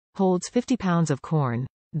Holds 50 pounds of corn.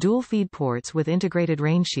 Dual feed ports with integrated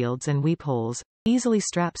rain shields and weep holes. Easily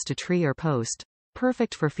straps to tree or post.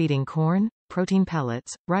 Perfect for feeding corn, protein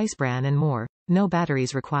pellets, rice bran and more. No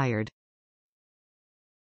batteries required.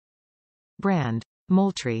 Brand: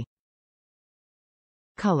 Moultrie.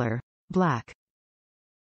 Color: black.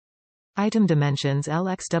 Item dimensions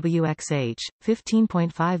LxWxH,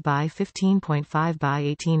 15.5 by 15.5 by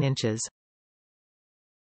 18 inches.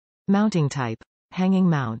 Mounting type: hanging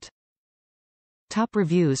mount. Top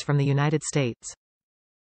reviews from the United States.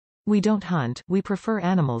 We don't hunt, we prefer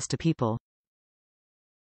animals to people.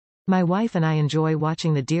 My wife and I enjoy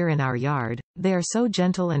watching the deer in our yard. They are so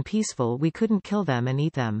gentle and peaceful we couldn't kill them and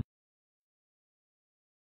eat them.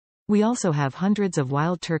 We also have hundreds of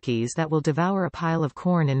wild turkeys that will devour a pile of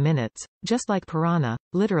corn in minutes, just like piranha,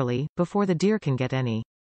 literally, before the deer can get any.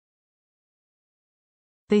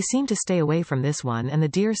 They seem to stay away from this one and the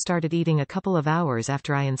deer started eating a couple of hours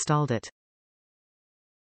after I installed it.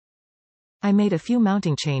 I made a few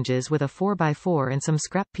mounting changes with a 4x4 and some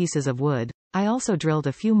scrap pieces of wood. I also drilled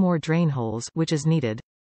a few more drain holes, which is needed.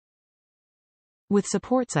 With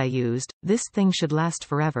supports I used, this thing should last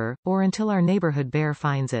forever, or until our neighborhood bear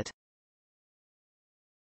finds it.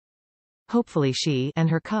 Hopefully she and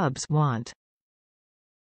her cubs want.